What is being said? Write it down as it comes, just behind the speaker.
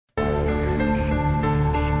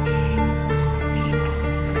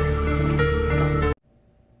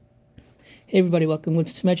Hey everybody, welcome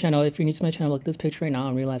to my channel. If you're new to my channel, look at this picture right now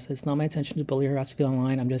and realize it's not my intention to bully or harass people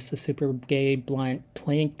online. I'm just a super gay, blunt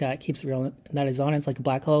twink that keeps it real and that is honest like a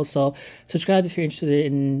black hole. So subscribe if you're interested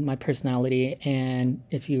in my personality and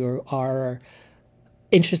if you are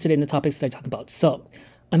interested in the topics that I talk about. So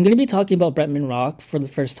I'm going to be talking about Bretman Rock for the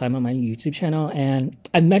first time on my YouTube channel, and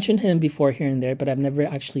I've mentioned him before here and there, but I've never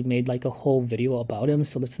actually made like a whole video about him.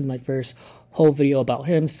 So this is my first whole video about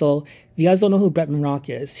him. So if you guys don't know who Bretman Rock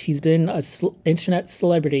is, he's been a internet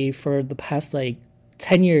celebrity for the past like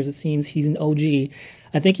 10 years. It seems he's an OG.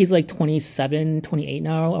 I think he's like 27, 28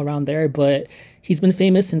 now, around there, but he's been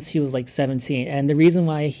famous since he was like 17. And the reason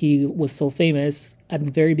why he was so famous at the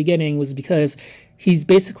very beginning was because he's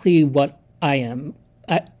basically what I am.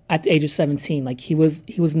 At the age of 17, like he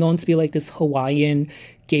was known to be like this Hawaiian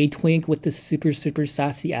gay twink with this super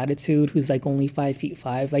sassy attitude who's like only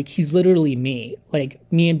 5'5". Like he's literally me, like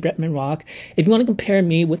me and Bretman Rock. If you want to compare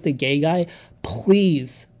me with the gay guy,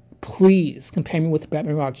 please compare me with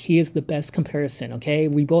Bretman Rock. He is the best comparison. Okay,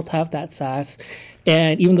 we both have that sass,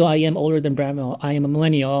 and even though I am older than Bretman, I am a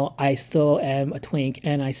millennial, I still am a twink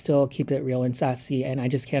and I still keep it real and sassy, and I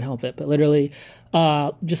just can't help it. But literally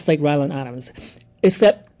just like Rylan Adams.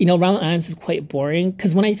 Except, you know, Rylan Adams is quite boring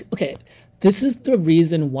because this is the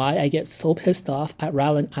reason why I get so pissed off at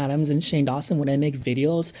Rylan Adams and Shane Dawson when I make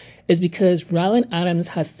videos, is because Rylan Adams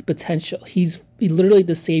has the potential. He's literally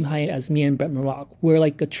the same height as me and Bretman Rock. We're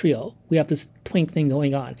like a trio. We have this twink thing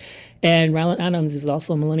going on. And Rylan Adams is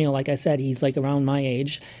also a millennial. Like I said, he's like around my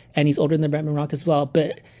age and he's older than Bretman Rock as well.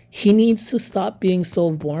 But he needs to stop being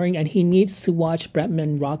so boring and he needs to watch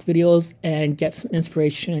Bretman Rock videos and get some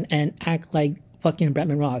inspiration and act like fucking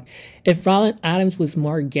Bretman Rock. If Rylan Adams was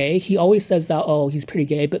more gay, he always says that, oh, he's pretty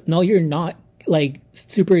gay, but no, you're not like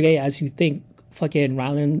super gay as you think, fucking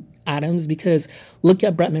Rylan Adams, because look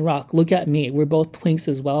at Bretman Rock, look at me. We're both twinks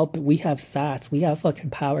as well, but we have sass, we have fucking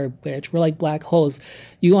power, bitch. We're like black holes.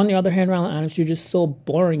 You, on the other hand, Rylan Adams, you're just so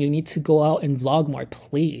boring. You need to go out and vlog more,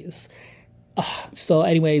 please. So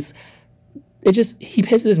anyways, he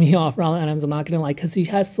pisses me off, Rylan Adams, I'm not gonna lie, because he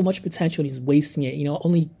has so much potential and he's wasting it. You know,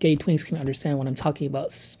 only gay twinks can understand what I'm talking about.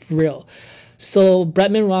 It's real. So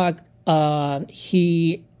Bretman Rock,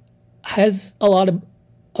 he has a lot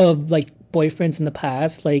of like boyfriends in the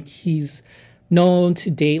past. Like he's known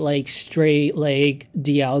to date like straight like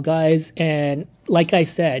DL guys, and like I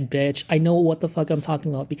said, bitch, I know what the fuck I'm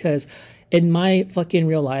talking about, because in my fucking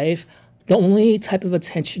real life, the only type of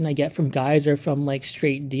attention I get from guys are from like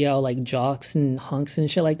straight DL, like jocks and hunks and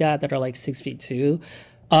shit like that are like 6'2",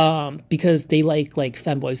 because they like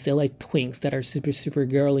femboys. They like twinks that are super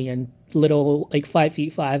girly and little, like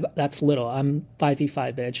 5'5". That's little. I'm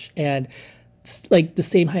 5'5", bitch, and it's like the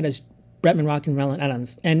same height as Bretman Rock and Rylan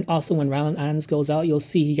Adams. And also when Rylan Adams goes out, you'll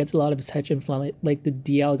see he gets a lot of attention from like the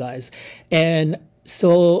DL guys. And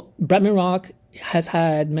so Bretman Rock has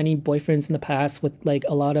had many boyfriends in the past with like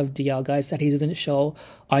a lot of DL guys that he doesn't show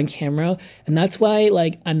on camera, and that's why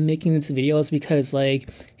like I'm making these videos, because like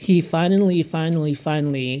he finally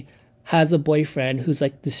has a boyfriend who's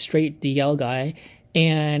like the straight DL guy,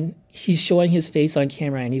 and he's showing his face on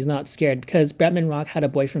camera and he's not scared, because Bretman Rock had a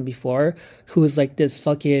boyfriend before who was like this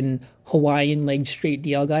fucking Hawaiian like straight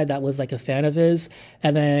DL guy that was like a fan of his,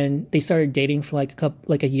 and then they started dating for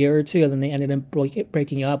like a year or two, and then they ended up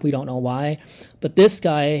breaking up. We don't know why, but this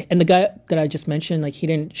guy and the guy that I just mentioned, like he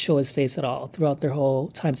didn't show his face at all throughout their whole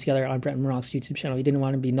time together on Bretman Rock's YouTube channel. He didn't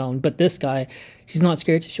want to be known, but this guy, he's not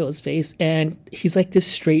scared to show his face, and he's like this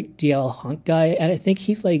straight DL hunk guy, and I think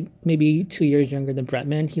he's like maybe 2 years younger than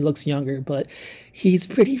Bretman. He looks younger, but he's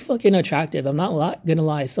pretty fucking attractive. I'm not gonna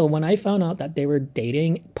lie. So when I found out that they were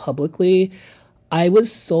dating publicly, I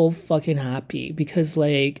was so fucking happy, because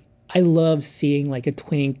like I love seeing like a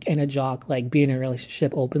twink and a jock like be in a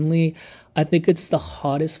relationship openly. I think it's the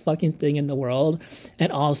hottest fucking thing in the world.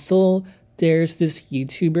 And also there's this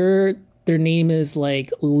YouTuber, their name is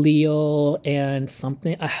like Leo and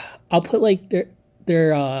something. I'll put like their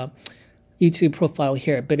YouTube profile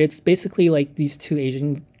here, but it's basically like these two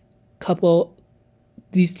Asian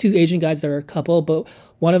guys that are a couple, but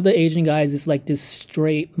one of the Asian guys is like this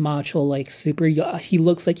straight macho, like super young. He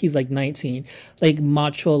looks like he's like 19, like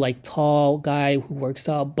macho, like tall guy who works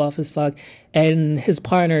out, buff as fuck, and his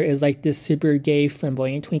partner is like this super gay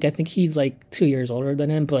flamboyant twink. I think he's like 2 years older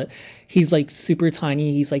than him, but he's like super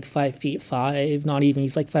tiny. He's like 5'5", not even.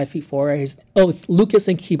 He's like 5'4". It's Lucas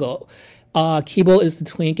and Kibo. Kibo is the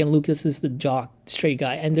twink and Lucas is the jock, straight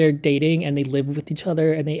guy, and they're dating and they live with each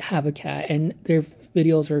other and they have a cat, and their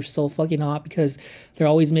videos are so fucking hot because they're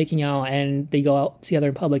always making out and they go out together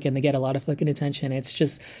in public and they get a lot of fucking attention. It's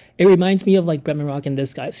just, it reminds me of like Bretman Rock and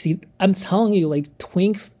this guy. See, I'm telling you, like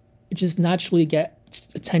twinks just naturally get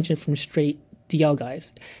attention from straight DL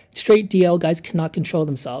guys. Straight DL guys cannot control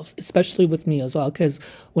themselves, especially with me as well. Because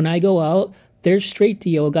when I go out, there's straight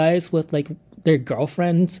DL guys with like their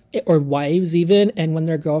girlfriends or wives even, and when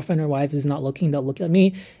their girlfriend or wife is not looking, they'll look at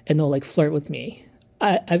me and they'll like flirt with me.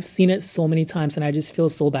 I've seen it so many times, and I just feel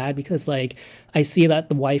so bad because like I see that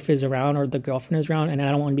the wife is around or the girlfriend is around, and I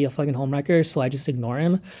don't want to be a fucking homewrecker, so I just ignore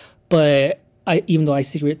him. But even though I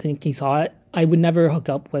secretly think he's hot, I would never hook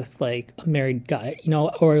up with like a married guy, you know,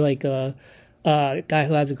 or like a guy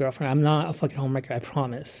who has a girlfriend. I'm not a fucking homewrecker, I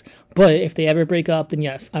promise. But if they ever break up, then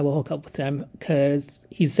yes, I will hook up with him because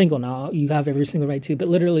he's single now. You have every single right to. But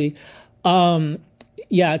literally,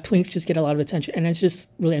 yeah, twinks just get a lot of attention, and it's just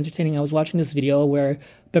really entertaining. I was watching this video where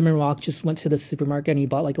Bretman just went to the supermarket and he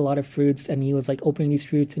bought like a lot of fruits, and he was like opening these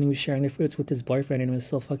fruits and he was sharing the fruits with his boyfriend, and it was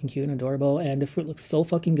so fucking cute and adorable, and the fruit looks so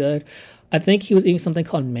fucking good. I think he was eating something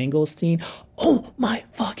called mangosteen. Oh my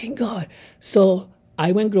fucking god. So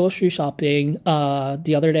I went grocery shopping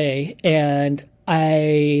the other day, and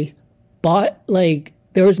I bought like,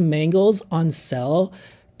 there was mangoes on sale,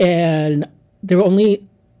 and they were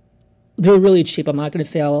really cheap. I'm not going to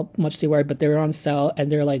say how much they were, but they were on sale,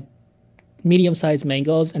 and they're like medium-sized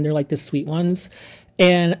mangoes, and they're like the sweet ones.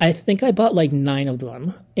 And I think I bought like 9 of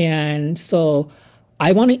them. And so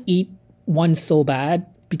I want to eat one so bad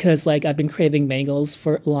because like I've been craving mangoes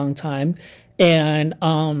for a long time. And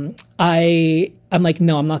I'm like,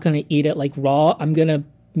 no, I'm not going to eat it like raw. I'm going to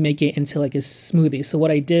make it into like a smoothie. So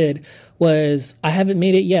what I did was, I haven't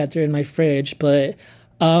made it yet. They're in my fridge, but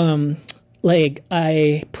like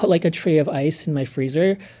I put like a tray of ice in my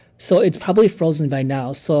freezer, so it's probably frozen by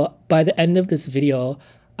now. So by the end of this video,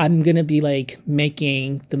 I'm gonna be like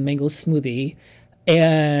making the mango smoothie,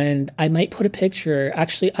 and I might put a picture.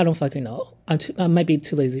 Actually, I don't fucking know. I might be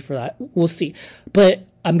too lazy for that. We'll see. But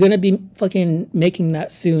I'm gonna be fucking making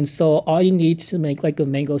that soon. So all you need to make like a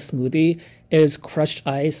mango smoothie is crushed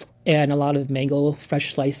ice and a lot of mango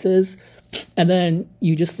fresh slices, and then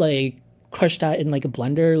you just like crush that in like a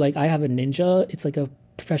blender. Like I have a Ninja, it's like a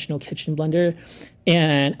professional kitchen blender,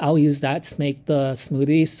 and I'll use that to make the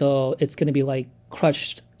smoothie. So it's gonna be like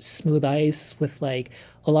crushed smooth ice with like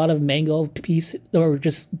a lot of mango piece, or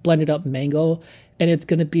just blended up mango, and it's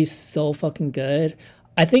gonna be so fucking good.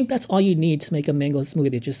 I think that's all you need to make a mango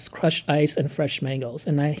smoothie, just crushed ice and fresh mangoes.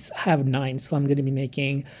 And I have 9, so I'm gonna be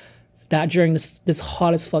making that during this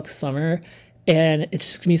hot as fuck summer, and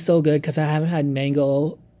it's gonna be so good because I haven't had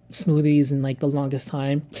mango smoothies in like the longest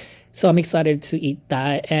time. So I'm excited to eat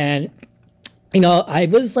that. And you know, I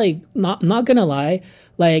was like, not gonna lie,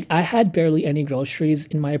 like I had barely any groceries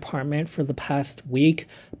in my apartment for the past week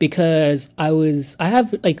because I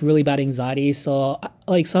have like really bad anxiety. So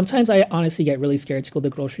like sometimes I honestly get really scared to go to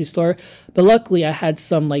the grocery store. But luckily I had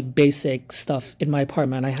some like basic stuff in my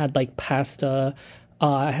apartment. I had like pasta,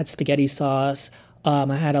 I had spaghetti sauce,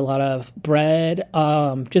 I had a lot of bread,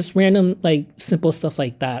 just random like simple stuff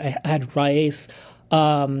like that. I had rice,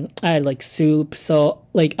 I had like soup. So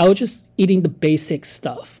like I was just eating the basic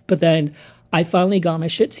stuff. But then I finally got my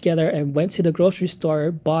shit together and went to the grocery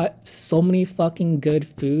store, bought so many fucking good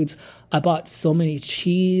foods. I bought so many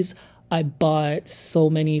cheese. I bought so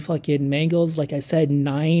many fucking mangoes. Like I said,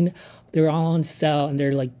 9. They're all on sale, and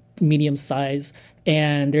they're like medium size,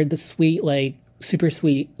 and they're the sweet, like super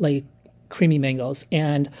sweet, like creamy mangoes.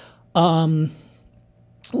 And well,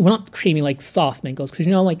 not creamy, like soft mangoes, because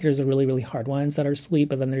you know, like there's the really really hard ones that are sweet,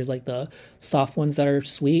 but then there's like the soft ones that are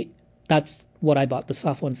sweet. That's what I bought, the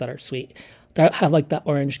soft ones that are sweet, that have like that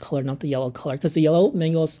orange color, not the yellow color, because the yellow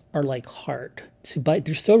mangoes are like hard to bite.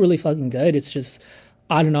 They're still really fucking good. It's just,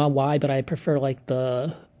 I don't know why, but I prefer like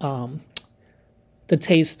the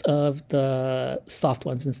taste of the soft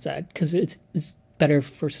ones instead, because it's better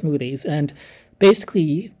for smoothies. And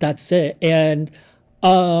basically that's it. And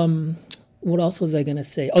what else was I gonna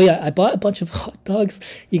say? Oh yeah, I bought a bunch of hot dogs.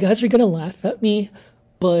 You guys are gonna laugh at me,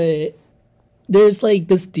 but there's like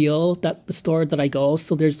this deal that the store that I go,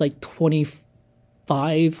 so there's like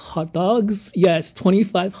 25 hot dogs. Yes,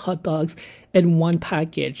 25 hot dogs in one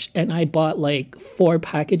package, and I bought like 4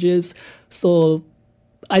 packages. So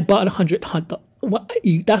I bought 100 hot dogs.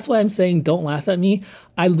 That's why I'm saying don't laugh at me.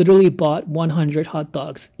 I literally bought 100 hot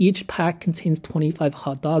dogs. Each pack contains 25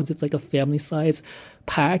 hot dogs. It's like a family size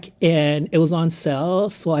pack, and it was on sale,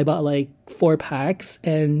 so I bought like 4 packs,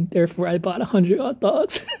 and therefore I bought 100 hot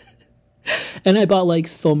dogs. And I bought like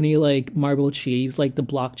so many like marble cheese, like the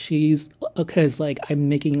block cheese, because like I'm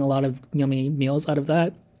making a lot of yummy meals out of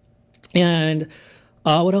that. And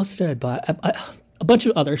what else did I buy? A bunch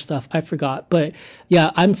of other stuff I forgot. But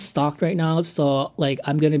yeah, I'm stocked right now, so like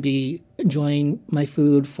I'm gonna be enjoying my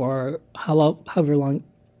food for however long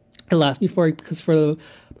it lasts me for, because for the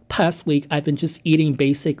past week I've been just eating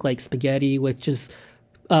basic like spaghetti with just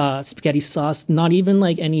spaghetti sauce, not even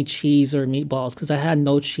like any cheese or meatballs, because I had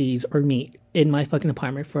no cheese or meat in my fucking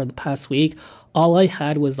apartment for the past week. All I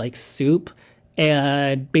had was like soup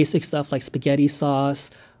and basic stuff like spaghetti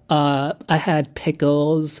sauce. I had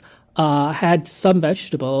pickles. I had some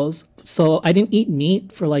vegetables. So I didn't eat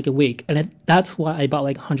meat for like a week, and that's why I bought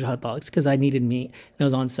like 100 hot dogs, because I needed meat and it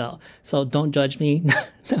was on sale. So don't judge me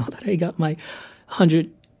now that I got my 100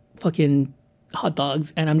 fucking hot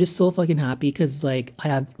dogs, and I'm just so fucking happy because like I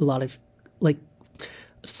have a lot of like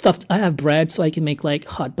stuff. I have bread, so I can make like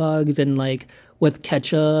hot dogs and like with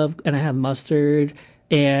ketchup, and I have mustard,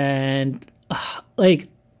 and like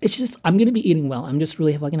it's just, I'm gonna be eating well. I'm just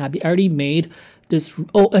really fucking happy. I already made this.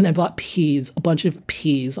 Oh, and I bought peas, a bunch of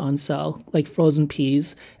peas on sale, like frozen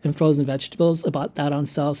peas and frozen vegetables. I bought that on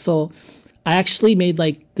sale. So I actually made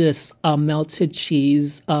like this melted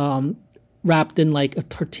cheese wrapped in like a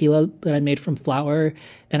tortilla that I made from flour,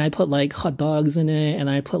 and I put like hot dogs in it, and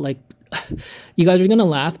I put like you guys are gonna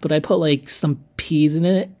laugh, but I put like some peas in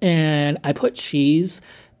it, and I put cheese,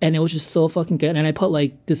 and it was just so fucking good. And I put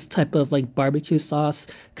like this type of like barbecue sauce,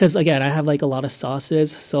 because again I have like a lot of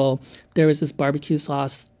sauces, so there was this barbecue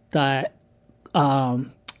sauce that I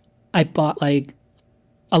bought like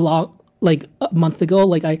like a month ago.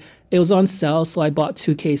 Like it was on sale, so I bought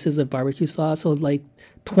 2 cases of barbecue sauce. So it was like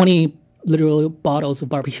 20 literal bottles of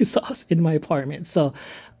barbecue sauce in my apartment. So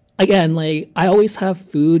again, like I always have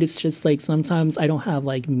food. It's just like sometimes I don't have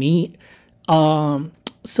like meat,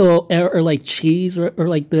 so or like cheese or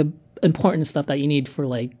like the important stuff that you need for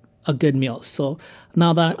like a good meal. So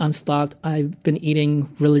now that I'm stocked, I've been eating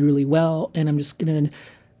really, really well, and I'm just gonna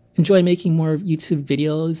enjoy making more YouTube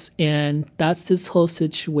videos. And that's this whole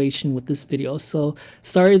situation with this video. So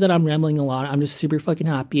sorry that I'm rambling a lot. I'm just super fucking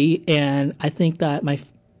happy, and I think that my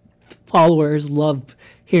followers love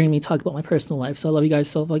hearing me talk about my personal life. So I love you guys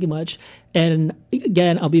so fucking much. And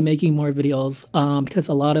again, I'll be making more videos because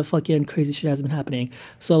a lot of fucking crazy shit has been happening.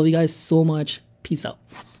 So I love you guys so much. Peace out.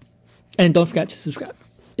 And don't forget to subscribe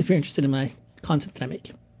if you're interested in my content that I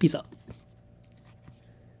make. Peace out.